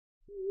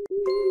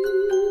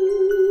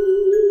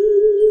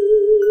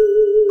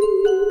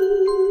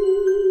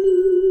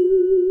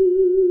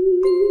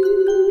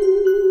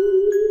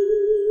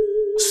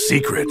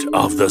Secret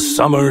of the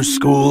Summer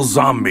School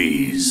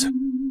Zombies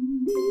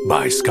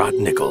by Scott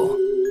Nickel.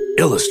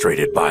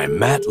 Illustrated by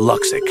Matt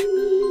Luxick.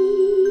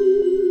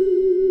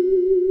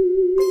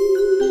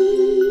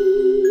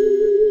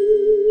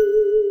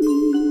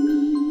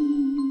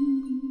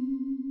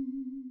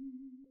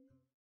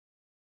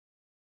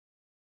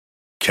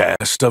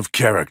 Cast of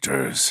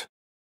characters: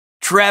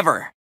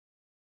 Trevor,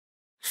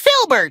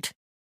 Filbert,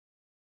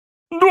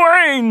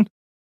 Dwayne,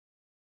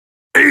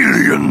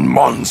 Alien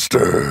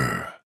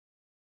Monster,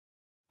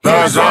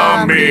 The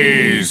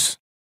Zombies.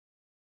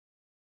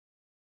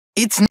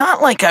 It's not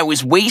like I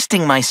was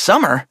wasting my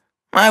summer.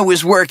 I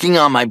was working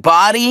on my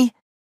body.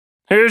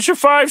 here's your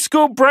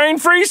 5-scoop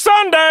brain-free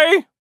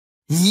sundae.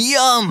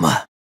 Yum!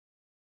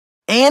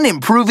 And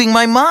improving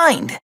my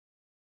mind.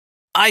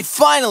 I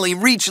finally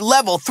reached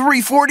level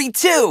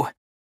 342.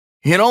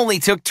 It only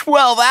took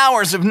 12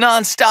 hours of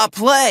non-stop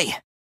play.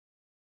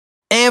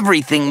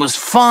 Everything was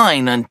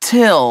fine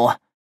until...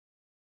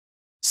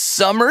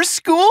 Summer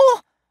school?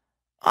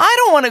 I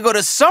don't want to go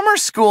to summer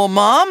school,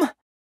 Mom.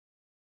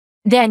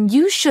 Then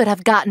you should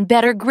have gotten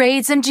better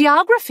grades in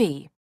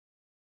geography.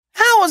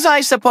 How was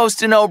I supposed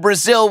to know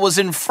Brazil was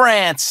in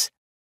France?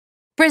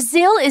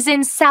 Brazil is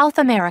in South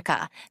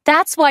America.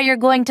 That's why you're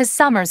going to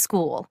summer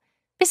school.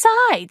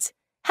 Besides,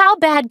 how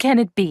bad can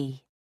it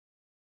be?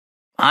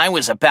 I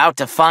was about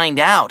to find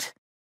out.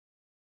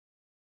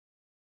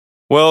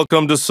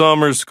 Welcome to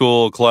summer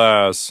school,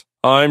 class.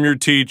 I'm your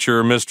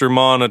teacher, Mr.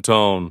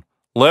 Monotone.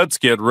 Let's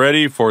get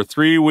ready for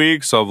 3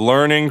 weeks of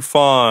learning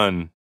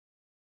fun.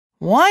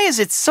 Why is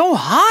it so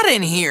hot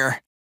in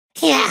here?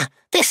 Yeah,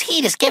 this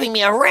heat is giving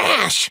me a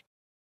rash.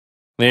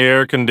 The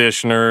air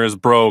conditioner is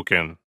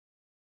broken.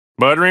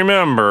 But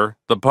remember,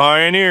 the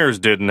pioneers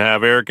didn't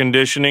have air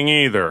conditioning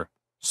either.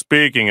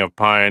 Speaking of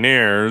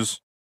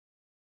pioneers...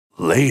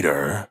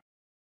 Later.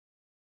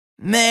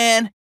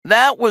 Man,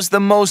 that was the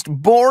most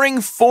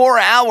boring 4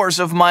 hours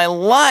of my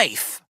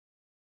life.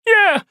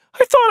 Yeah,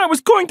 I thought I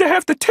was going to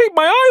have to tape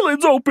my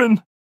eyelids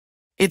open.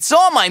 It's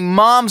all my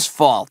mom's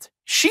fault.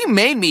 She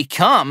made me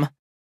come.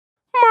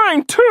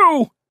 Mine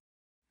too.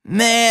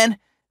 Man,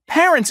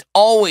 parents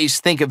always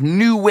think of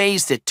new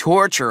ways to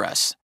torture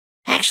us.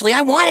 Actually,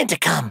 I wanted to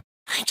come.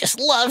 I just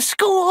love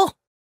school.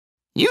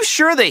 You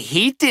sure the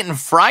heat didn't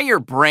fry your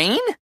brain?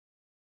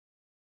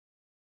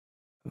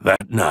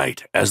 That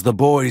night, as the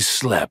boys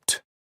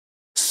slept,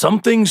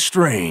 something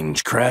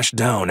strange crashed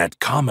down at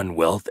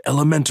Commonwealth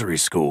Elementary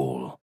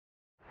School.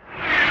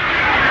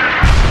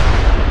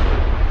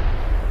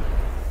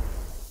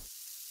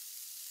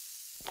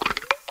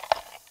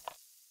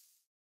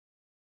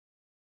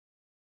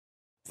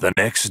 The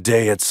next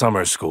day at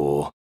summer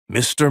school,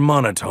 Mr.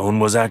 Monotone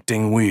was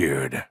acting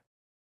weird.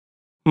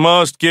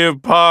 Must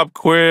give pop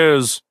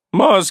quiz.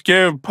 Must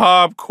give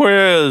pop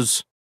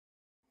quiz.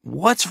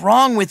 What's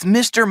wrong with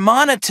Mr.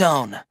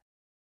 Monotone?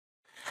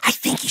 I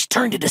think he's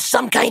turned into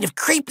some kind of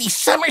creepy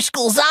summer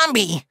school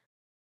zombie.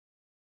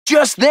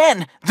 Just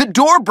then, the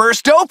door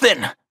burst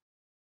open.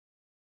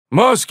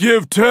 Must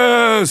give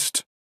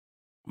test.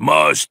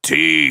 Must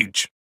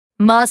teach.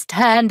 Must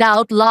hand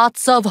out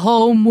lots of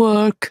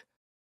homework.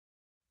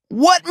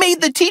 What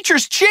made the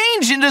teachers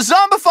change into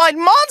zombified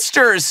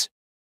monsters?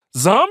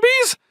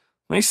 Zombies?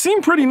 They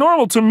seem pretty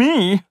normal to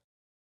me.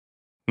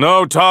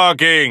 No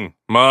talking.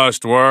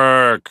 Must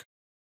work.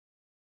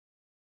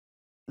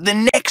 The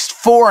next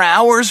 4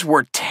 hours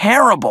were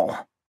terrible.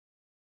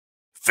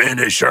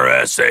 Finish your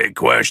essay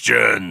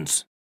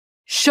questions.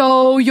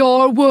 Show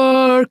your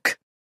work.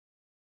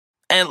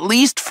 At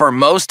least for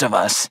most of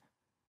us.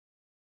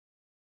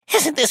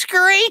 Isn't this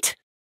great?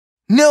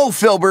 No,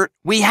 Filbert,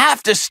 we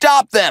have to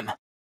stop them.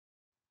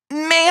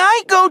 May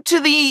I go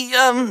to the,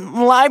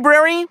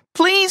 library,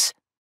 please?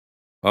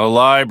 A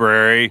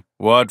library?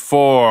 What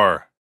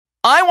for?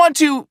 I want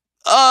to,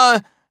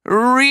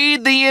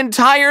 read the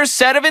entire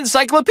set of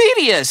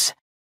encyclopedias.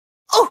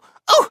 Oh,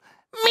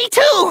 me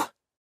too.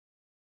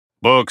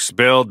 Books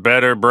build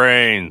better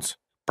brains.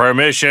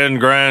 Permission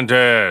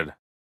granted.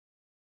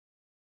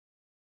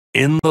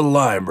 In the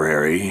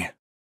library.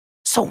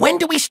 So when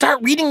do we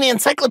start reading the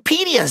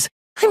encyclopedias?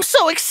 I'm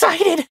so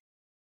excited.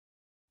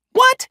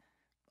 What?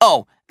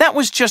 Oh, that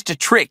was just a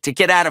trick to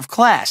get out of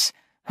class.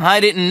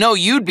 I didn't know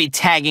you'd be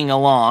tagging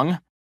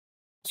along.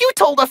 You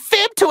told a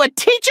fib to a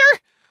teacher?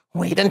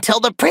 Wait until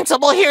the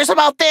principal hears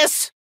about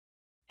this.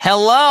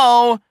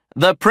 Hello?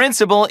 The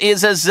principal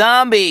is a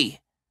zombie.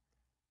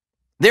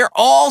 They're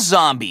all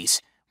zombies.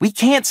 We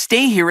can't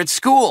stay here at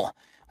school.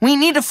 We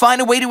need to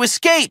find a way to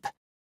escape.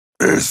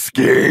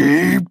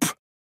 Escape?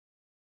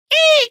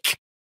 Eek!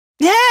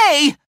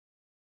 Hey!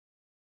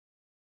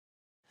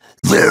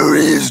 There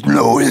is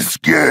no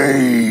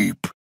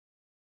escape.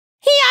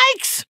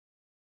 Yikes!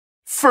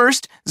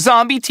 First,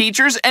 zombie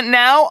teachers, and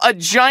now a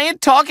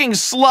giant talking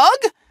slug?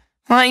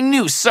 I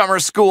knew summer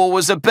school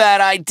was a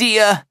bad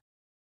idea.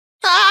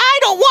 I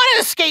don't want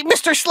to escape,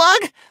 Mr.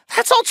 Slug.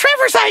 That's all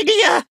Trevor's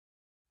idea.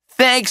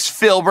 Thanks,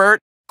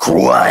 Filbert.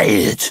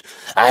 Quiet.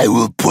 I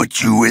will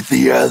put you with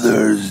the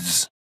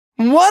others.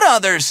 What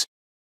others?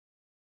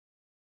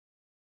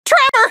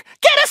 Trevor,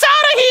 get us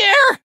out of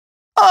here!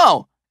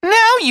 Oh,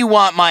 now you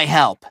want my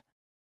help.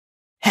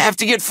 Have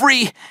to get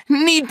free.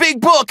 Need big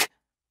book.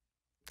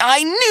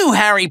 I knew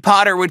Harry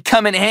Potter would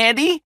come in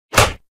handy.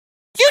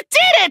 You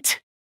did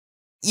it!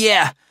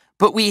 Yeah,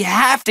 but we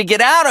have to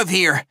get out of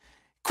here.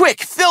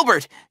 Quick,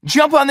 Filbert,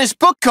 jump on this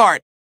book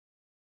cart.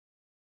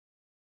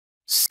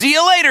 See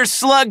you later,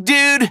 slug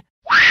dude.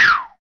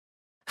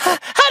 How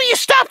do you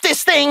stop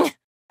this thing?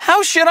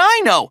 How should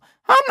I know?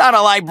 I'm not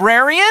a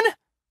librarian.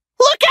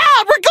 Look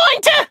out! We're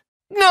going to...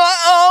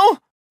 Uh-oh.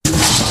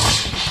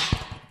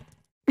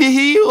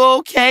 You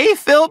okay,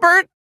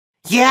 Filbert?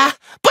 Yeah,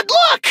 but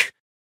look!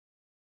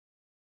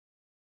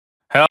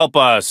 Help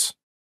us.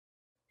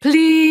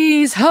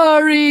 Please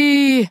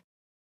hurry!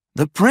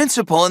 The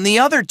principal and the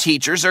other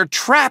teachers are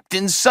trapped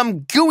in some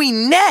gooey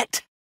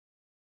net.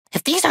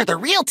 If these are the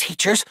real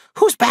teachers,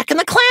 who's back in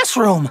the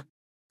classroom?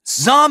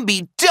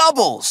 Zombie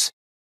doubles.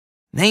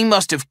 They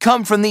must have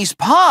come from these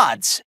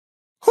pods.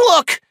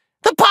 Look!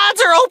 The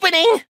pods are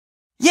opening!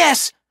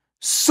 Yes,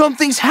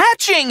 something's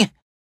hatching.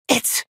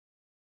 It's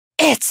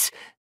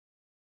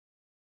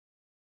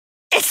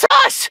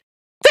us!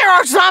 There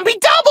are zombie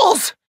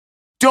doubles!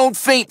 Don't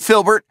faint,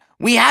 Filbert.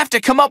 We have to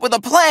come up with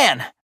a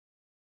plan.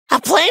 A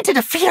plan to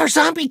defeat our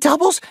zombie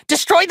doubles,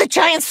 destroy the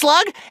giant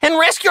slug, and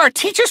rescue our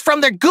teachers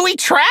from their gooey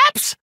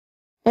traps?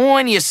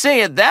 When you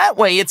say it that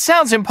way, it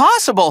sounds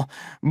impossible.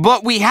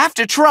 But we have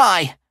to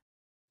try.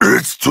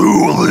 It's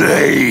too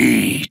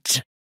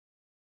late.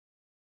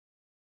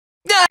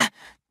 Ah,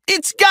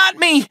 it's got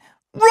me.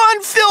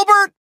 Run,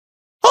 Filbert.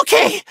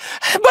 Okay,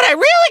 but I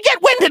really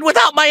get winded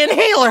without my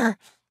inhaler.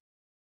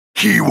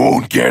 He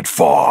won't get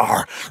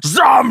far.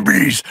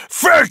 Zombies,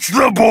 fetch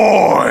the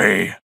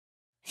boy!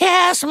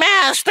 Yes,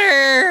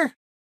 master.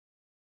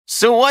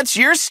 So what's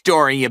your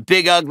story, you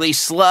big ugly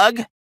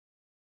slug?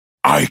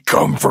 I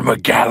come from a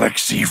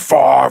galaxy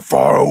far,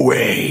 far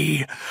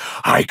away.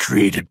 I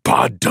created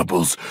pod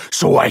doubles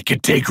so I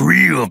could take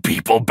real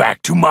people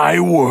back to my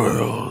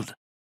world.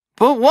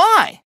 But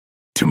why?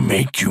 To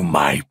make you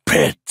my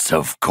pets,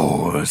 of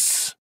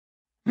course.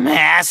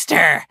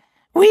 Master,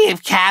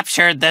 we've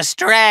captured the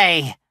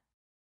stray.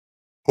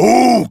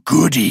 Oh,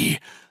 goody.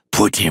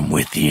 Put him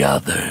with the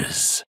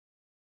others.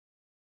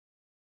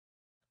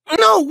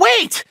 No,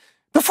 wait!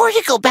 Before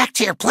you go back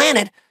to your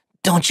planet,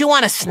 don't you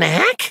want a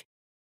snack?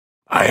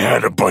 I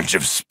had a bunch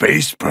of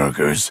space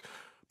burgers,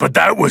 but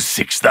that was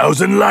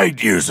 6,000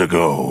 light years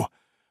ago.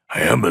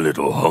 I am a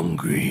little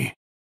hungry.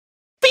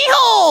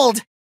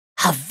 Behold!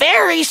 A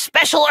very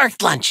special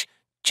Earth lunch.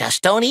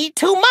 Just don't eat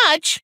too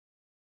much.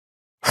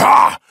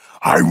 Ha!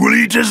 I will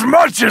eat as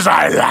much as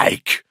I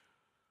like.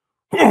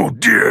 Oh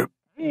dear,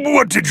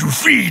 what did you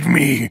feed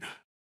me?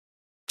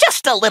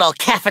 Just a little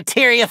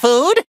cafeteria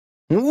food.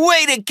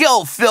 Way to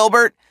go,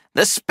 Filbert.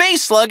 The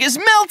space slug is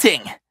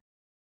melting.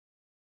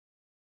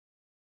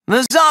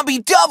 The zombie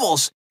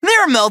doubles,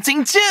 they're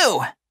melting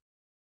too.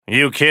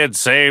 You kids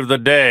saved the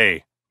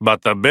day,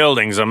 but the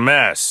building's a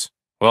mess.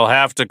 We'll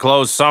have to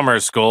close summer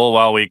school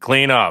while we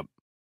clean up.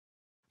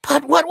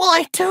 But what will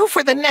I do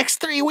for the next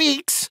 3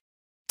 weeks?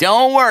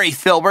 Don't worry,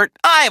 Filbert,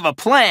 I have a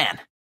plan.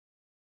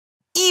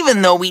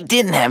 Even though we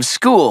didn't have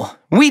school,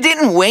 we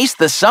didn't waste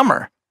the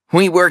summer.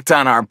 We worked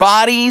on our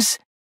bodies.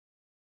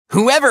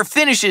 Whoever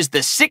finishes the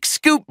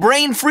 6-scoop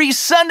brain-free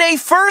sundae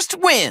first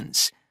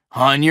wins.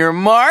 On your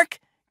mark,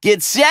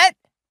 get set,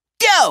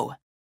 go!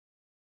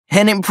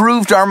 And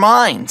improved our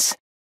minds.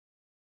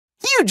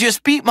 You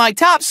just beat my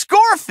top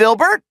score,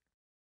 Filbert.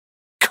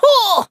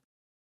 Cool!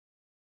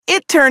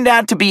 It turned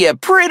out to be a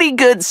pretty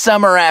good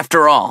summer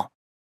after all.